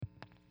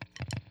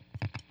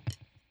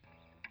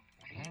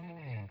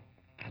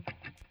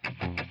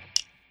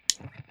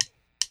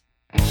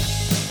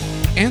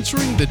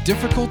Answering the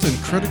difficult and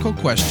critical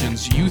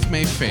questions youth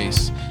may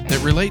face that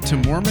relate to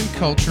Mormon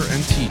culture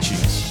and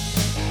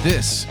teachings.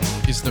 This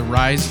is the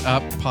Rise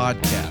Up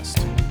podcast,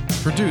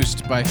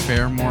 produced by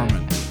Fair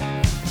Mormon.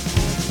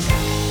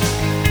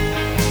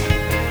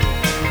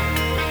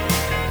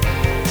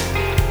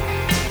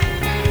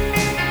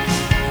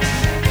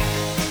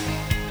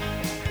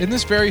 In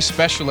this very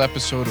special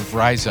episode of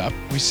Rise Up,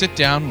 we sit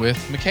down with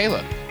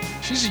Michaela.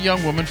 She's a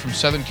young woman from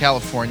Southern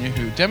California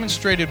who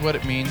demonstrated what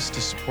it means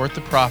to support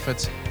the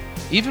prophets,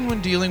 even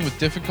when dealing with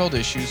difficult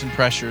issues and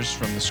pressures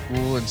from the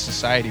school and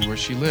society where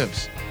she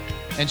lives.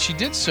 And she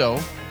did so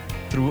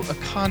through a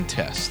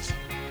contest.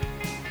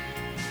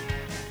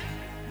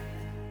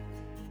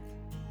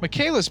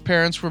 Michaela's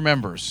parents were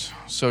members,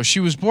 so she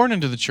was born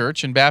into the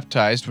church and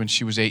baptized when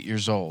she was 8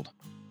 years old.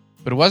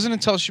 But it wasn't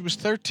until she was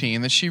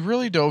 13 that she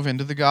really dove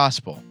into the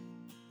gospel.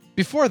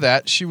 Before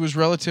that, she was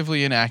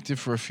relatively inactive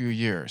for a few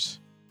years.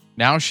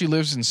 Now she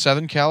lives in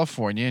Southern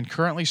California and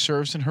currently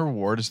serves in her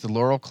ward as the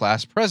Laurel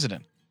class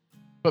president.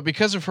 But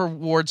because of her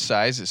ward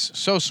size is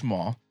so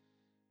small,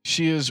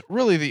 she is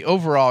really the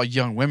overall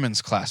young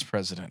women's class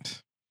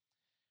president.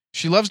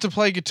 She loves to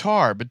play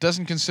guitar, but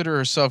doesn't consider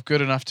herself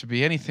good enough to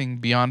be anything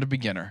beyond a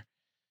beginner.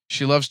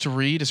 She loves to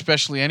read,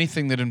 especially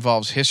anything that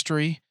involves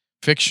history,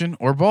 fiction,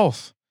 or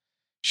both.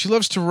 She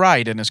loves to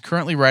write and is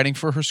currently writing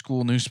for her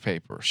school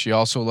newspaper. She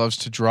also loves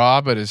to draw,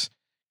 but is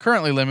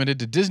currently limited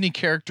to Disney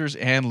characters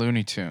and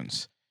Looney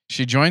Tunes.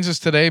 She joins us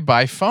today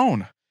by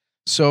phone.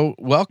 So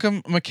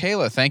welcome,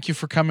 Michaela. Thank you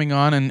for coming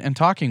on and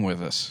talking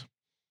with us.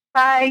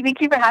 Hi, thank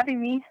you for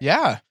having me.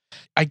 Yeah.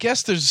 I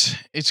guess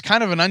it's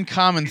kind of an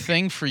uncommon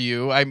thing for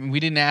you. We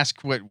didn't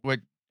ask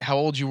how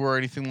old you were or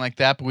anything like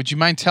that, but would you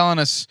mind telling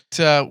us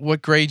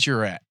what grade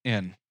you're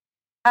in?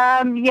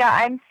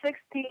 I'm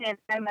 16 and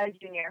I'm a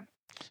junior.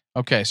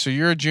 Okay, so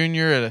you're a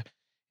junior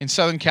in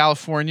Southern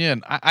California,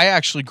 and I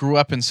actually grew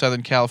up in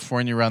Southern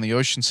California around the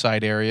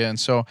Oceanside area, and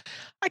so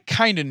I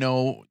kind of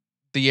know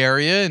the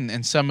area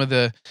and some of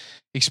the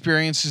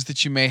experiences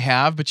that you may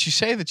have, but you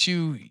say that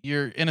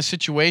you're in a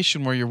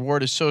situation where your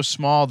ward is so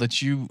small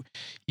that you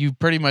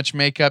pretty much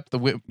make up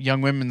the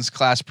young women's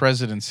class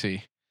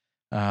presidency.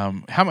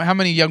 How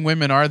many young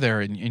women are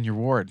there in your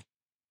ward?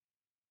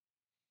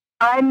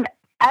 I'm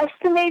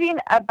estimating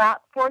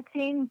about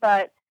 14,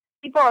 but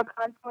people are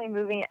constantly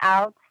moving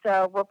out,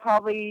 so we're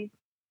probably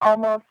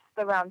almost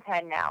around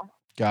 10 now.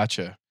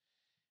 Gotcha.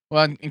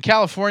 Well, in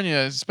California,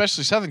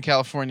 especially Southern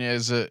California,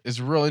 is a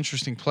real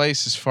interesting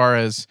place as far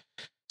as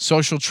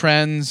social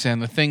trends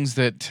and the things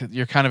that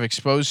you're kind of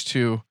exposed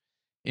to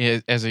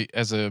as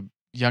a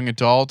young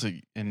adult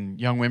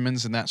and young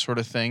women's and that sort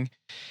of thing.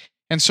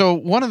 And so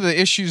one of the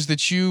issues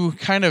that you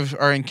kind of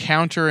are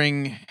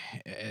encountering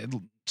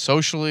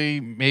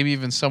socially, maybe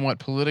even somewhat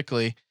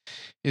politically,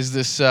 is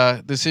this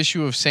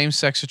issue of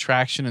same-sex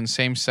attraction and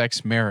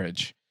same-sex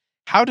marriage.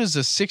 How does a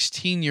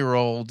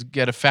 16-year-old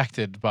get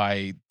affected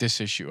by this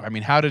issue? I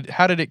mean, how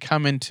did it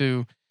come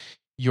into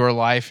your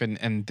life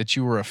and that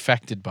you were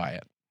affected by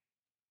it?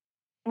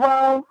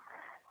 Well,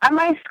 at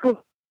my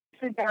school,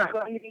 there are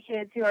going to be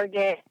kids who are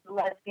gay,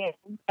 lesbian,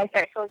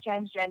 bisexual,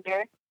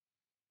 transgender.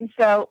 And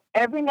so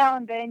every now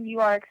and then you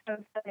are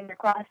exposed to them in your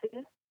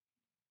classes.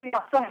 We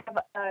also have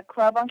a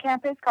club on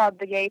campus called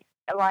the Gay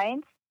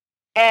Alliance.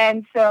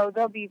 And so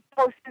there'll be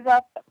posters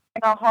up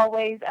in our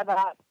hallways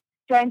about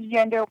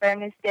Transgender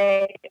Awareness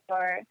Day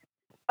or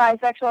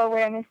Bisexual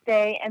Awareness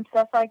Day and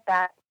stuff like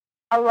that.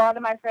 A lot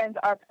of my friends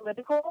are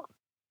political,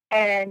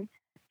 and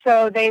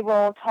so they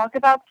will talk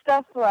about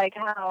stuff like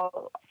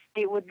how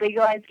they would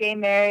legalize gay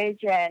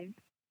marriage. And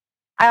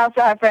I also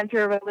have friends who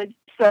are religious,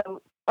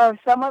 or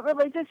somewhat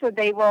religious, so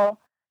they will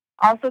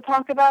also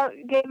talk about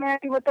gay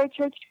marriage, what their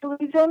church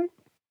believes in.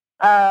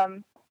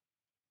 I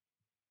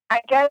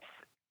guess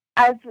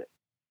as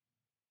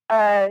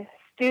a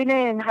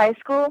student in high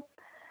school,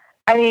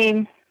 I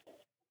mean,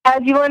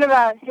 as you learn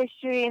about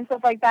history and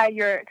stuff like that,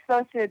 you're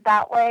exposed to it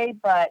that way,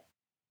 but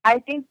I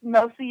think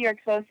mostly you're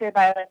exposed to it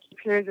by your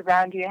peers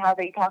around you and how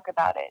they talk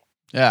about it.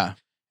 Yeah.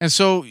 And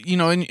so,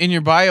 in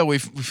your bio, we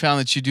found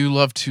that you do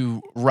love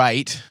to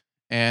write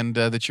and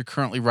that you're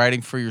currently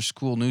writing for your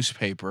school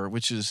newspaper,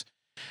 which is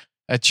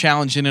a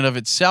challenge in and of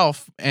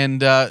itself.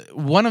 And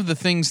one of the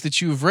things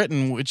that you've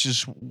written, which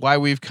is why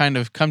we've kind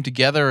of come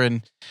together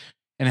and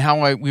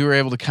how we were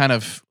able to kind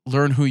of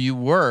learn who you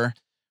were,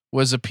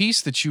 was a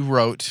piece that you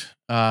wrote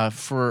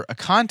for a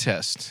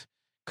contest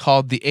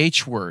called the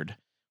H Word.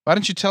 Why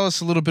don't you tell us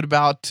a little bit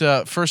about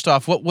first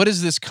off, what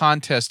is this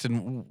contest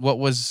and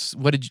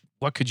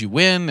what could you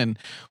win and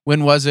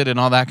when was it and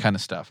all that kind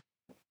of stuff?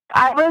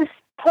 I was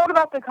told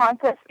about the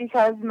contest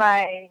because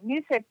my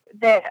newspaper,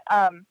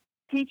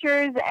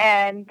 teachers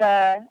and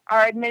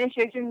our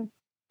administration,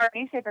 our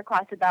newspaper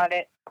class about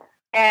it,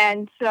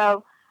 and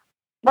so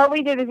what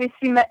we did is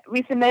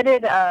we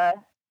submitted a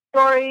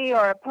story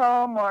or a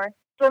poem or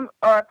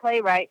a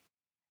playwright.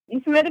 You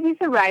submit a piece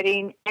of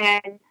writing,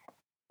 and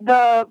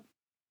the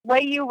way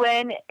you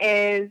win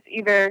is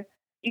either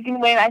you can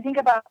win, I think,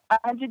 about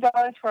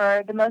 $100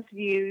 for the most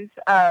views,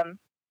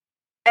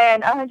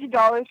 and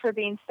 $100 for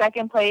being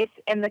second place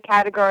in the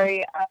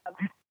category of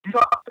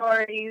short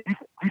stories,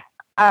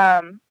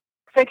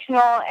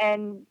 fictional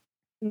and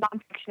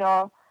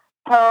non-fictional,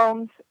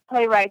 poems,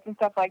 playwrights, and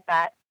stuff like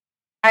that.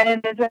 And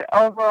then there's an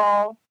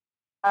overall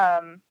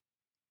um,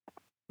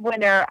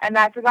 winner, and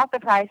I forgot the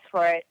price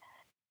for it,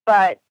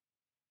 but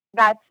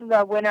that's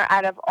the winner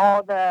out of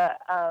all the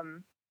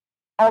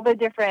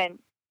different,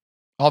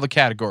 All the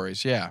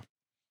categories, yeah.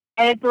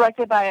 and it's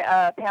elected by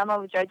a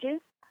panel of judges.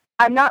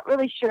 I'm not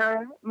really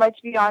sure much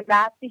beyond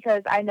that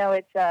because I know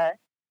it's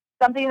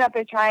something that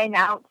they're trying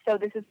out. So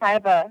this is kind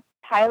of a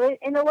pilot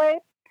in a way.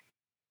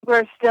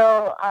 We're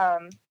still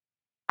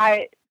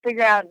I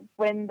figure out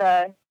when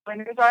the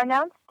winners are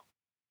announced,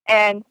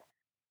 and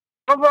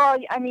overall,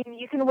 I mean,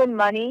 you can win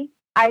money.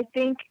 I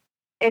think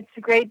it's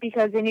great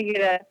because then you get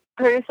to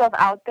put yourself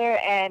out there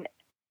and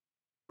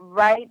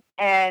write,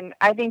 and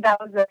I think that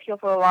was the appeal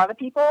for a lot of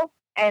people,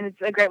 and it's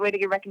a great way to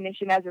get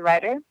recognition as a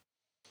writer.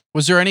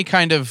 Was there any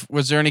kind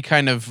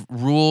of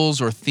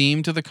rules or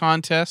theme to the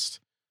contest?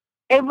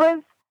 It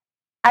was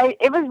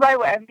it was write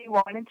whatever you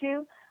wanted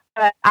to,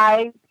 but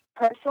I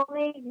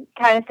personally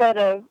kind of set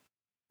a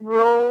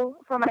rule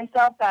for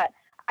myself that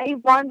I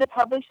wanted to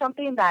publish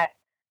something that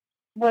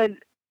would,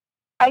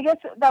 I guess,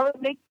 that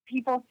would make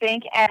people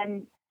think,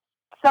 and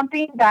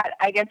something that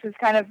I guess was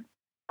kind of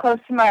close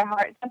to my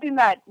heart, something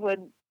that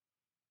would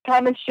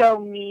kind of show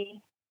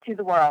me to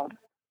the world.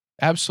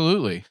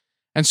 Absolutely.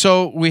 And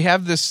so we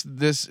have this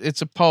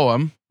it's a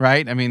poem,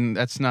 right? I mean,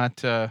 that's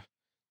not a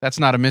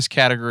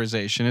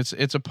miscategorization.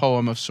 It's a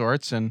poem of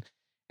sorts, and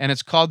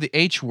it's called the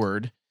H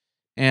word.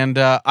 And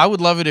I would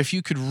love it if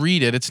you could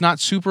read it. It's not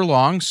super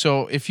long,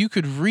 so if you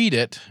could read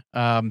it,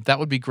 that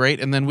would be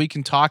great. And then we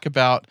can talk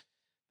about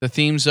the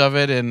themes of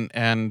it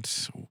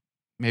and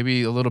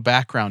maybe a little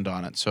background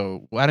on it.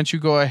 So why don't you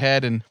go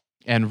ahead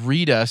and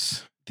read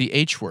us the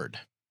H word?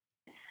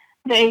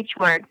 The H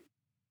word.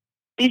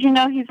 Did you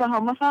know he's a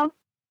homophobe?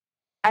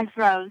 I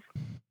froze.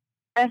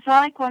 I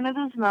felt like one of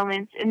those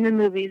moments in the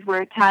movies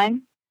where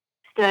time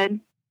stood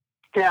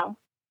still.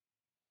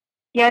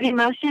 Yet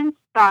emotions,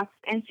 thoughts,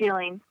 and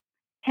feelings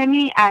hit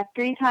me at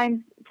 3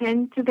 times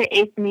 10 to the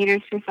 8th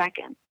meters per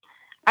second.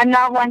 I'm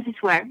not one to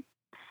swear.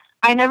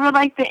 I never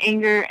liked the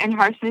anger and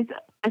harshness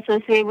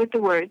associated with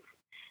the words.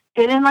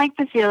 Didn't like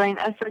the feeling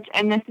of such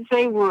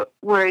unnecessary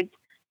words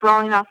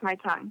rolling off my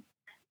tongue.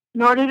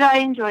 Nor did I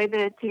enjoy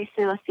the taste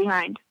they left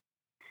behind.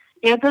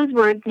 Yet those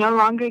words no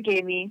longer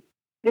gave me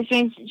the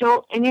strange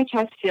jolt in your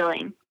chest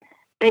feeling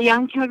that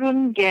young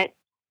children get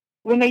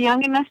when they're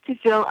young enough to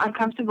feel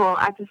uncomfortable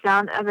at the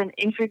sound of an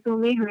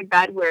infrequently heard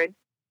bad word,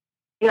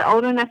 yet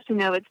old enough to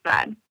know it's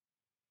bad.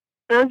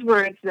 Those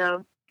words,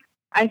 though,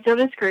 I still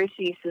discouraged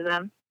the use of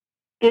them,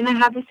 didn't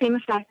have the same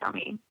effect on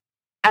me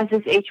as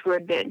this H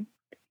word did.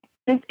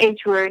 This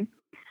H word,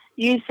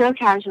 used so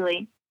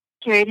casually,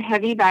 carried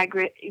heavy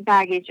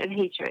baggage of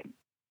hatred.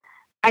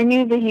 I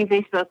knew the he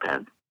they spoke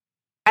of.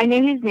 I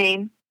knew his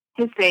name,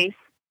 his face,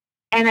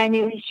 and I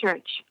knew his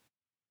church,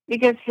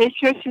 because his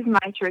church is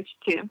my church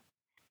too.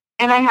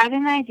 And I had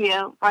an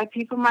idea why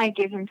people might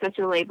give him such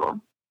a label.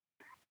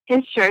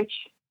 His church,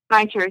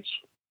 my church,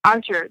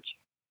 our church,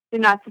 do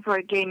not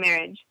support gay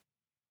marriage.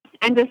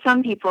 And to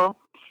some people,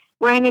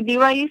 wearing a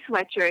BYU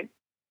sweatshirt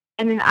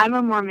and an I'm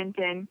a Mormon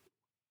pin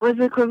was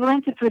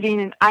equivalent to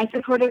putting an I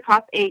support a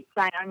Prop 8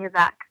 sign on your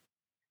back.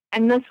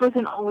 And this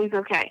wasn't always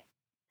okay.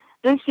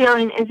 This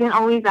feeling isn't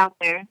always out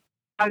there,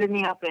 out in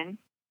the open,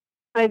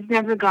 but it's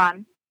never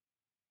gone.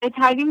 It's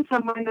hiding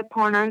somewhere in the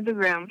corner of the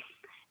room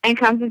and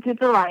comes into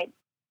the light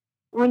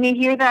when you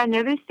hear that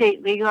another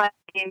state legalized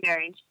gay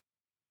marriage,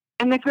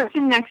 and the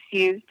person next to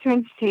you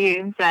turns to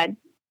you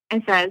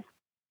and says,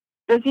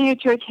 "Doesn't your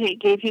church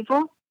hate gay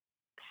people?"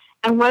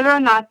 And whether or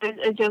not there's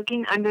a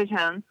joking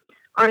undertone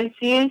or a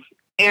serious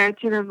air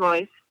to their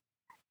voice,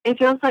 it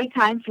feels like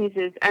time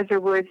freezes as their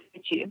words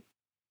hit you.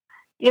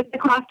 Yet the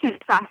clock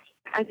ticks fast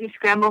as you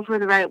scramble for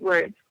the right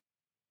words.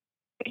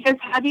 Because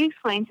how do you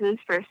explain to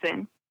this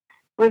person,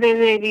 whether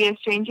they be a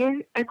stranger,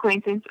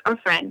 acquaintance, or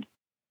friend,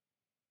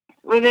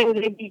 whether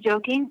they be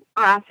joking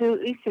or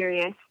absolutely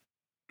serious,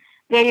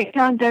 that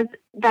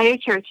your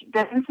church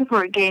doesn't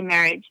support gay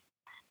marriage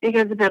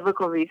because of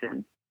biblical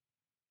reasons,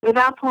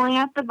 without pulling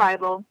out the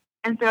Bible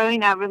and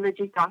throwing out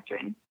religious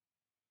doctrine?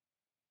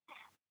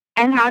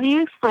 And how do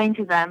you explain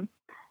to them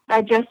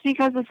that just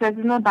because it says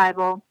in the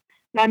Bible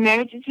that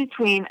marriage is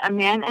between a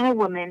man and a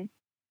woman,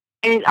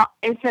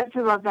 it says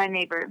to love thy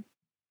neighbor,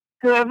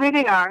 whoever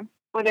they are,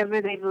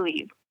 whatever they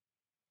believe,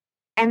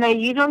 and that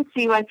you don't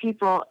see why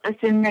people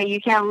assume that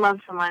you can't love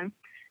someone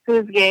who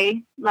is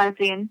gay,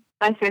 lesbian,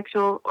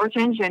 bisexual, or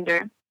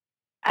transgender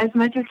as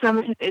much as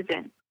someone who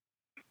isn't,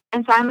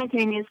 and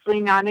simultaneously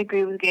not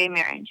agree with gay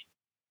marriage?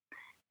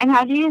 And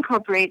how do you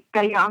incorporate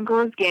that your uncle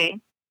is gay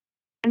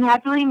and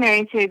happily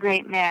married to a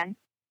great man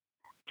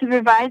to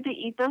provide the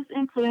ethos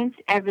influence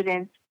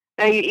evidence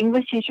that your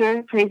English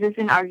teacher praises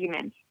in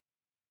arguments,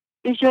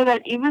 to show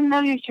that even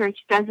though your church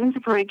doesn't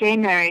support gay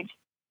marriage,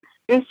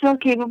 you're still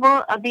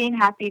capable of being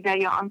happy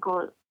that your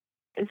uncle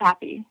is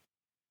happy?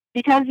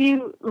 because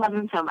you love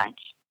them so much.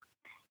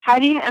 How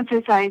do you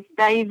emphasize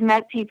that you've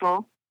met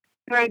people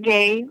who are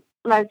gay,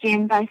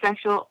 lesbian,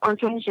 bisexual, or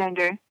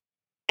transgender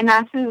and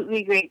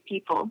absolutely great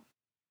people?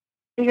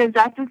 Because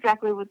that's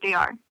exactly what they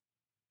are,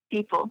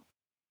 people.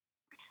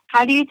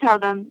 How do you tell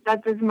them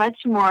that there's much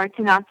more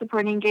to not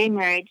supporting gay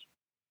marriage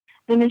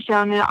than is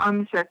shown on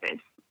the surface?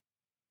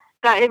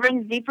 That it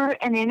runs deeper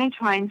and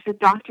intertwines with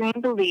doctrine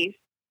and beliefs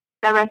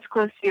that rest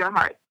close to your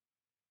heart,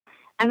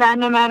 and that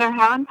no matter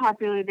how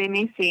unpopular they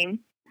may seem,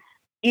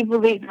 you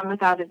believe them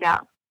without a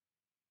doubt.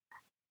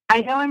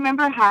 I don't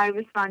remember how I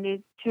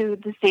responded to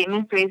the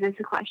statement phrased as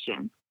a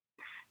question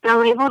that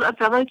labeled a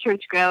fellow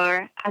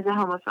churchgoer as a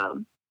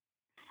homophobe.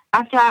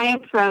 After I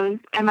froze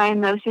and my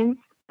emotions,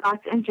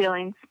 thoughts, and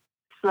feelings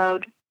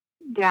slowed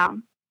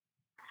down.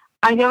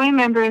 I don't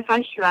remember if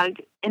I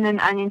shrugged in an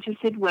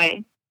uninterested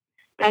way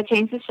that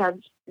changed the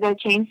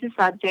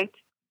subject,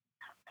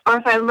 or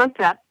if I looked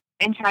up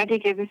and tried to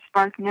give a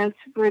spark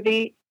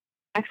noteworthy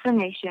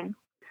explanation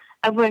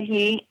of what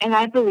he and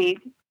I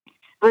believed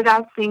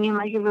without seeming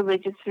like a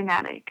religious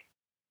fanatic,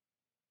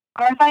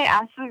 or if I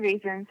asked for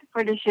reasons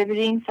for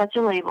distributing such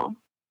a label.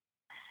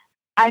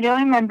 I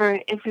don't remember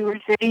if we were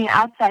sitting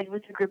outside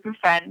with a group of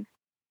friends,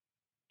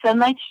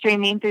 sunlight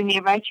streaming through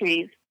nearby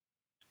trees,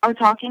 or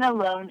talking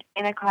alone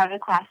in a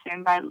crowded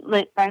classroom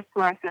lit by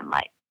fluorescent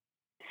light.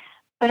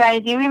 But I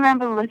do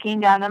remember looking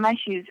down at my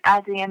shoes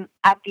at the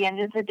end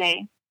of the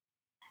day,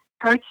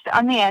 perched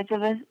on the edge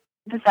of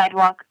the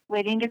sidewalk,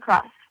 waiting to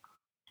cross,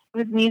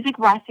 with music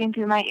blasting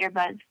through my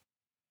earbuds,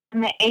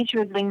 and the H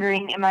was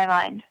lingering in my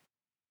mind.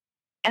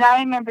 And I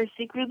remember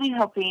secretly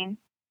hoping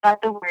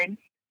that the word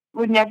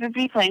would never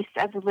be placed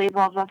as a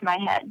label above my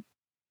head.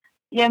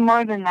 Yet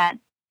more than that,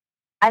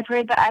 I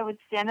prayed that I would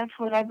stand up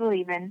for what I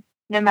believe in,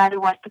 no matter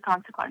what the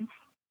consequence.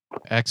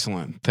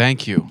 Excellent.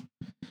 Thank you.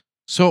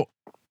 So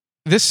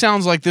this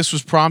sounds like this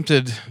was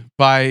prompted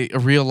by a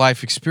real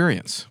life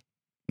experience,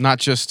 not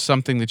just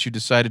something that you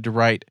decided to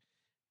write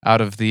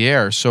out of the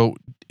air. So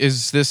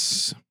is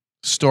this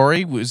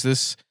story, was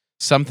this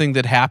something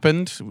that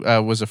happened?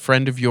 Was a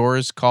friend of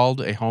yours called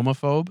a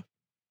homophobe?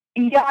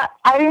 Yeah,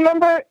 I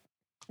remember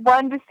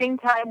one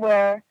distinct time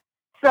where,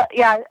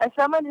 as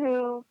someone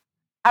who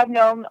I've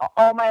known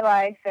all my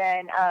life,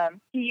 and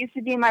he used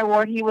to be in my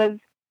ward. He was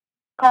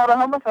called a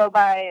homophobe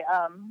by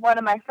one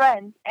of my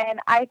friends, and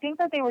I think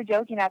that they were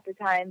joking at the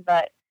time,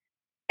 but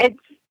it's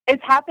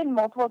it's happened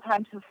multiple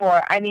times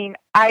before. I mean,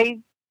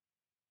 I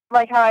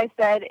like how I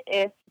said,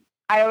 if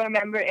I don't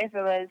remember if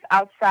it was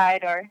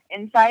outside or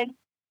inside.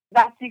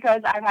 That's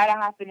because I've had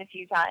it happen a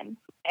few times,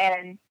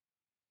 and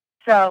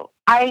so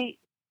I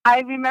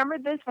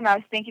remembered this when I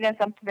was thinking of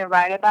something to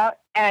write about,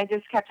 and I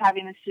just kept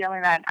having this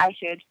feeling that I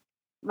should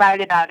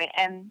write about it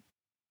and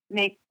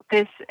make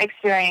this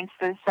experience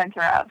the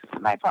center of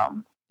my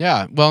poem.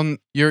 Yeah, well,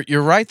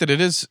 you're right that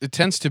it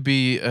tends to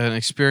be an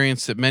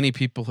experience that many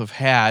people have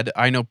had.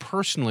 I know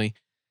personally,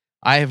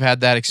 I have had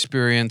that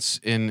experience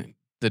in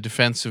the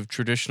defense of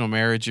traditional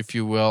marriage, if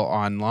you will,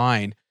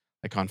 online,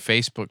 like on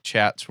Facebook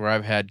chats, where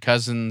I've had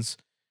cousins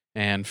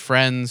and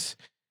friends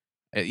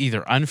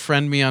either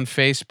unfriend me on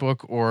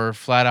Facebook or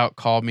flat out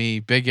call me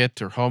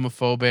bigot or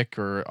homophobic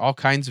or all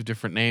kinds of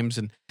different names.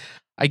 And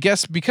I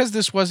guess because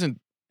this wasn't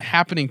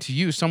happening to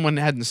you, someone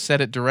hadn't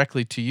said it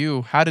directly to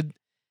you. How did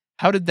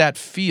that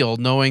feel,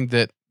 knowing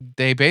that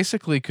they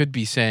basically could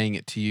be saying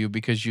it to you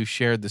because you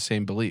shared the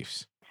same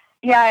beliefs?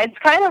 Yeah, it's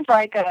kind of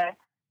like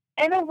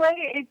in a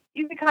way,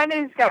 you kind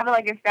of just got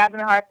like a stab in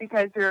the heart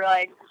because you're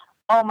like,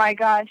 oh my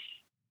gosh,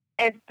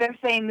 if they're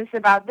saying this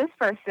about this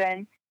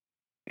person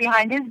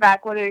behind his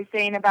back, what are they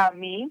saying about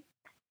me?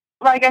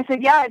 Like I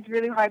said, yeah, it's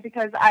really hard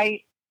because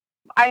I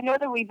know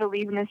that we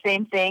believe in the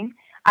same thing.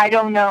 I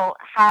don't know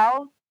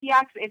how he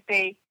acts,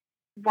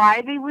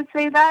 why they would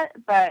say that,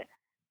 but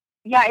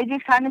yeah, it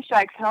just kind of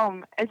strikes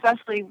home,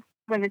 especially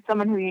when it's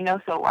someone who you know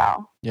so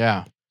well.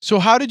 Yeah. So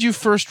how did you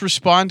first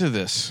respond to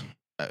this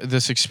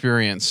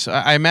experience?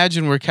 I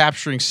imagine we're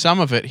capturing some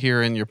of it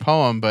here in your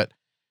poem, but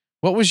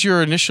what was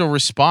your initial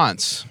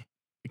response?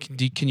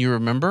 Can you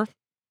remember?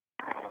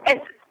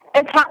 It's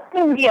it's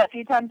happened to me a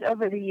few times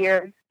over the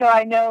years. So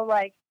I know,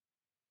 like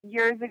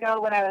years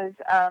ago when I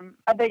was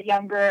a bit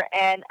younger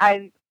and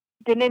I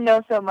didn't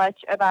know so much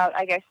about,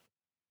 I guess,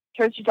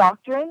 church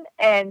doctrine,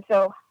 and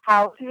so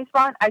how to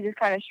respond, I just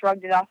kind of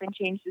shrugged it off and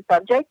changed the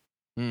subject.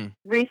 Hmm.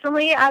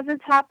 Recently, as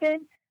it's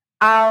happened,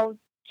 I'll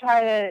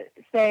try to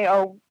say,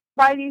 "Oh,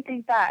 why do you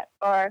think that?"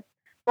 Or,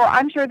 "Well,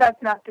 I'm sure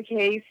that's not the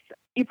case.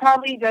 You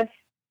probably just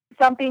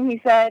something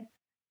he said,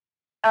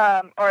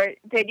 or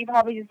did you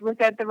probably just look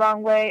at it the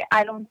wrong way?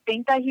 I don't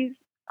think that he's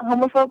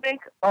homophobic."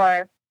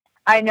 Or,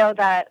 I know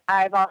that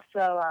I've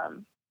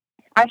also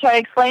I try to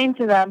explain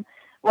to them,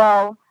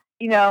 well,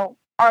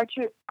 our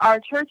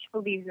church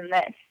believes in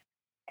this,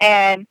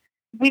 and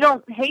we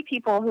don't hate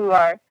people who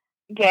are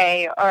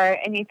gay or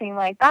anything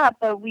like that,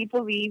 but we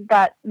believe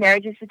that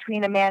marriage is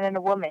between a man and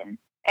a woman,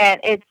 and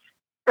it's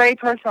very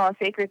personal and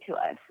sacred to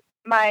us.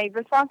 My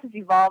response has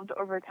evolved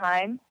over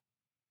time,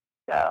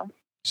 so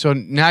So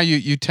now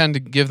you tend to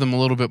give them a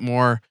little bit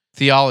more.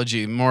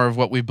 theology, more of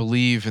what we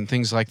believe and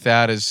things like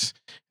that as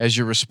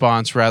your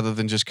response rather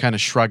than just kind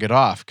of shrug it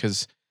off.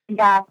 Because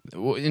Yeah.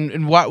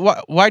 and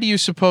why do you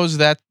suppose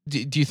that?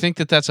 Do you think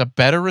that that's a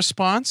better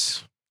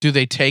response? Do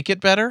they take it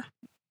better?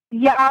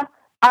 Yeah,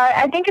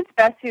 I think it's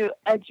best to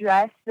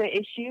address the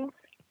issue.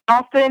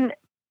 Often,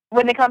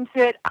 when it comes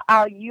to it,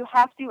 you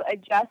have to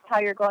adjust how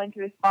you're going to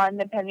respond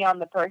depending on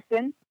the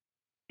person,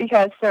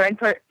 because certain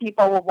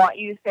people will want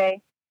you to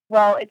say,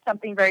 well, it's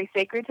something very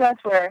sacred to us,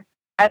 where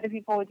other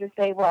people would just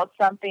say, well, it's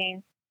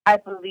something I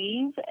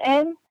believe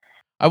in.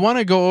 I want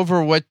to go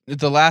over what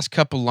the last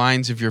couple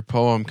lines of your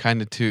poem,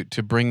 kind of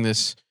to bring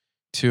this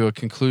to a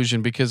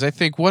conclusion, because I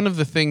think one of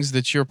the things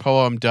that your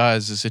poem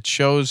does is it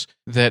shows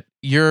that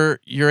you're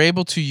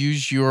able to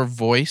use your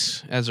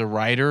voice as a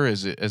writer,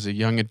 as a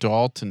young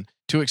adult, and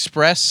to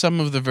express some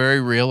of the very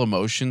real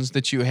emotions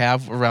that you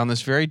have around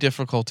this very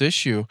difficult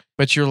issue.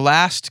 But your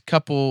last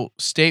couple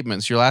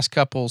statements, your last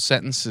couple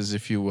sentences,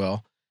 if you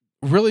will,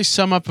 really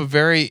sum up a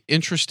very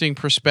interesting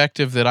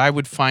perspective that I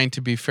would find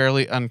to be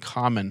fairly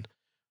uncommon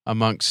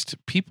amongst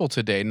people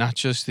today, not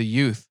just the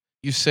youth.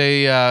 You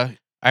say,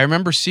 I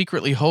remember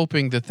secretly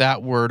hoping that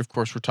that word, of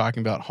course, we're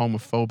talking about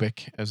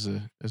homophobic as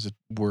a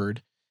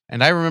word,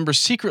 and I remember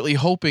secretly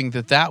hoping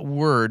that that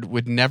word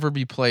would never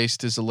be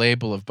placed as a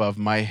label above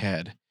my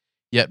head.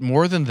 Yet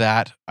more than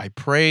that, I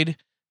prayed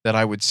that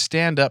I would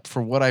stand up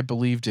for what I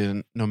believed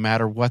in, no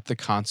matter what the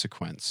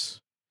consequence.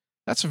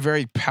 That's a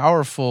very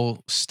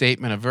powerful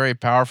statement, a very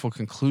powerful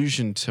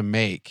conclusion to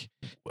make.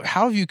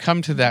 How have you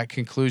come to that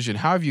conclusion?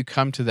 How have you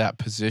come to that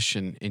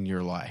position in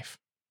your life?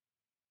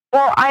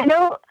 Well, I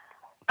know,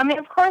 I mean,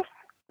 of course,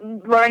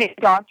 learning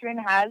doctrine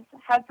has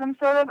had some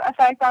sort of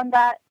effect on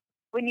that.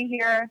 When you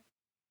hear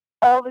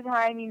all the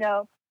time,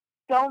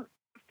 don't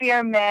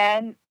fear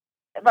man,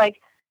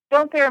 like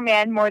don't fear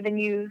man more than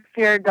you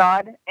fear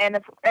God, and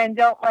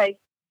don't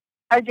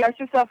adjust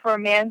yourself for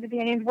man's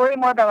opinions. Worry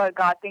more about what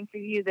God thinks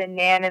of you than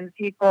man and the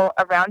people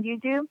around you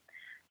do.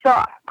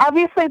 So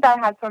obviously that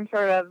has some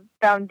sort of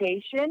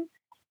foundation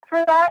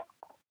for that,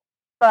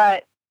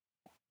 but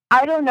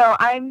I don't know.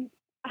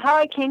 How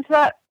I came to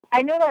that.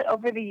 I know that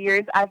over the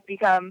years I've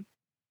become,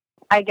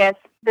 I guess,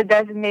 the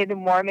designated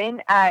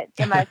Mormon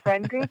in my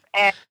friend group,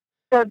 and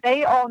so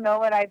they all know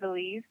what I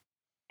believe,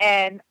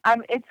 and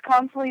it's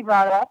constantly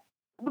brought up.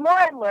 The more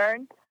I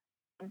learn,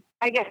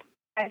 I guess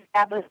I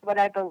establish what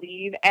I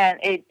believe, and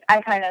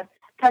I kind of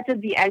touches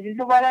the edges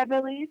of what I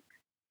believe.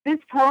 This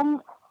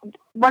poem,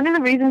 one of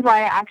the reasons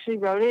why I actually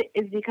wrote it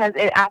is because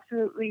it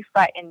absolutely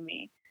frightened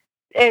me.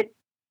 It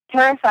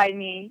terrified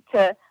me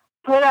to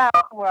put out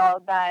in the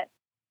world that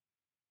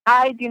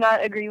I do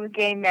not agree with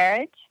gay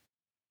marriage,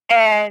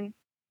 and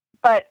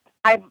but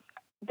I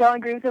don't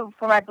agree with it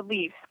for my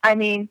beliefs. I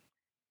mean,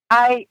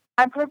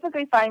 I'm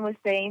perfectly fine with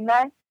saying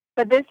that,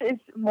 but this is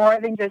more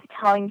than just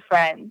telling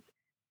friends,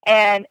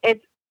 and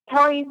it's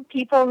telling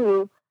people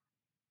who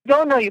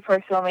don't know you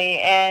personally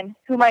and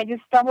who might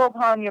just stumble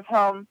upon your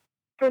poem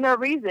for no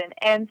reason.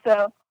 And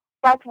so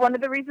that's one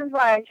of the reasons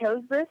why I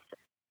chose this.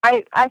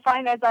 I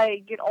find as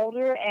I get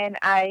older and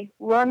I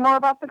learn more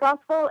about the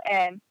gospel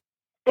and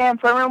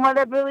stand firm in what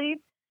I believe,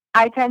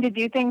 I tend to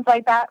do things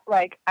like that.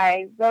 Like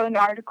I wrote an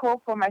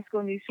article for my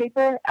school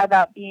newspaper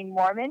about being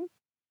Mormon.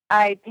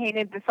 I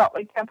painted the Salt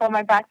Lake Temple on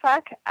my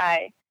backpack.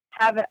 I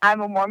have an I'm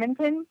a Mormon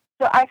pin.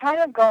 So I kind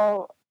of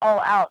go all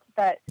out.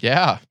 But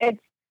Yeah. it's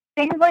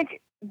things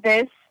like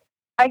this.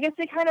 I guess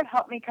they kind of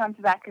help me come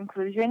to that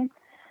conclusion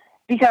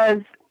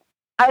because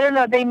I don't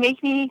know. They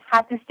make me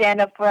have to stand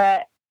up for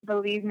it,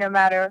 believe no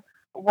matter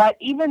what,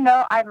 even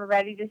though I've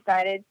already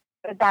decided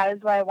that that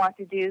is what I want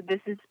to do. This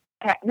is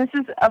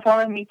a form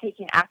of me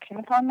taking action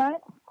upon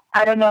that.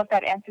 I don't know if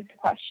that answers the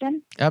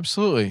question.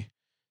 Absolutely.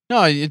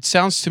 No, it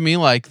sounds to me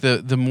like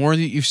the more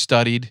that you've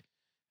studied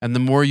and the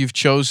more you've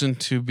chosen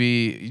to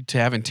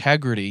have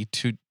integrity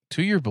to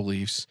your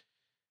beliefs,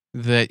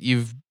 that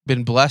you've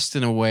been blessed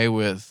in a way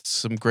with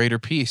some greater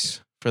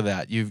peace for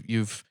that.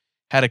 You've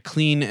had a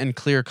clean and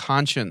clear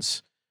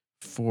conscience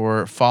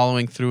for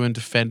following through and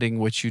defending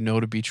what you know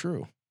to be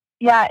true.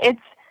 Yeah,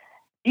 it's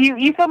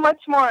you feel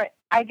much more,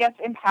 I guess,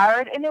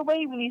 empowered in a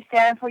way when you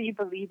stand for what you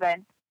believe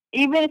in.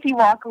 Even if you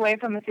walk away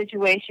from a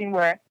situation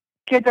where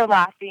kids are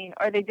laughing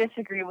or they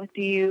disagree with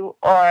you,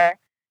 or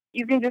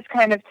you can just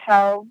kind of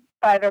tell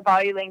by their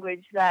body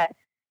language that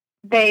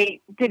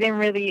they didn't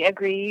really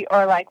agree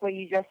or like what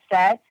you just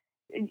said.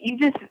 You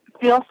just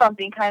feel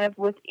something kind of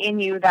within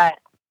you that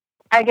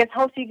I guess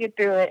helps you get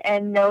through it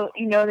and know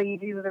that you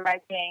do the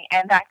right thing,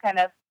 and that kind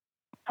of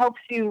helps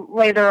you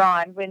later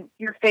on when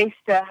you're faced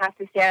to have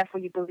to stand up for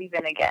what you believe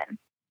in again.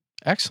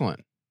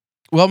 Excellent.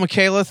 Well,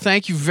 Michaela,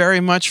 thank you very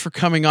much for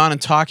coming on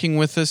and talking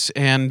with us.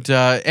 And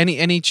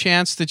any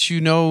chance that you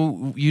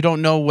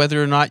don't know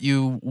whether or not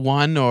you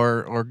won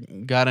or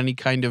got any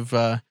kind of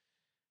a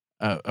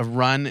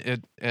run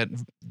at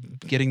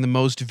getting the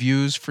most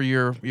views for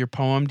your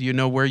poem? Do you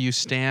know where you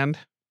stand?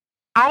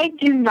 I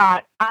do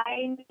not.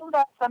 I know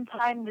that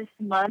sometime this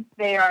month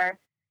they are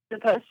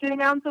supposed to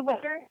announce a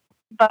winner,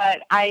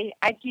 but I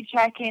keep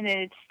checking,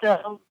 and it's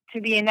still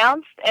to be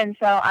announced. And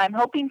so I'm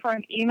hoping for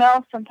an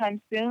email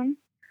sometime soon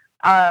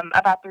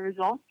about the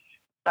results.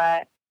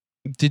 But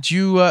Did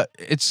you?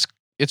 It's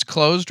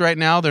closed right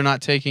now. They're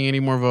not taking any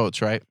more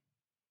votes, right?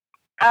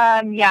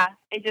 yeah,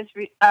 it just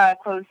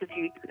closed a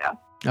few weeks ago.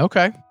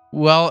 Okay.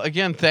 Well,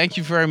 again, thank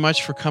you very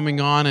much for coming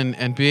on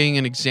and being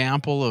an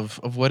example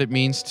of what it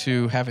means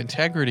to have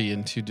integrity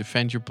and to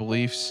defend your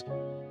beliefs,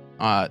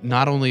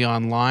 not only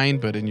online,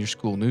 but in your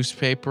school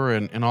newspaper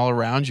and all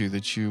around you,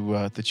 that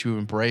you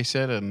embrace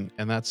it. And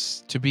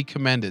that's to be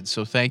commended.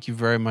 So thank you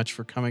very much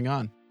for coming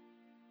on.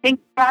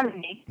 Thanks for having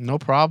me. No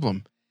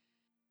problem.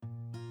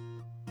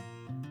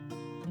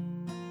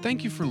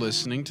 Thank you for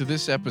listening to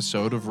this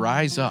episode of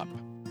Rise Up.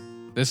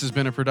 This has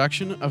been a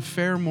production of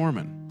Fair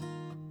Mormon.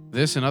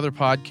 This and other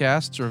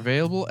podcasts are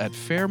available at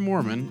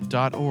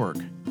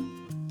fairmormon.org.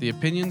 The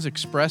opinions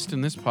expressed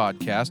in this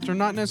podcast are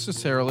not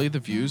necessarily the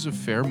views of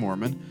Fair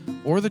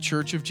Mormon or the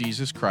Church of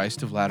Jesus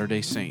Christ of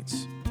Latter-day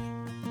Saints.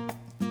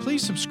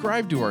 Please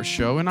subscribe to our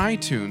show in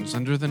iTunes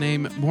under the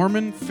name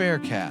Mormon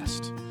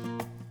Faircast.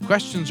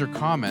 Questions or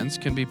comments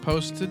can be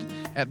posted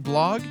at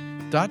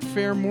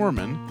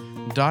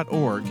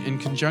blog.fairmormon.org in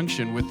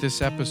conjunction with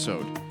this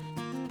episode.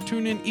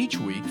 Tune in each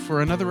week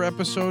for another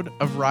episode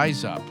of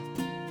Rise Up.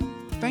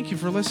 Thank you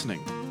for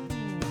listening.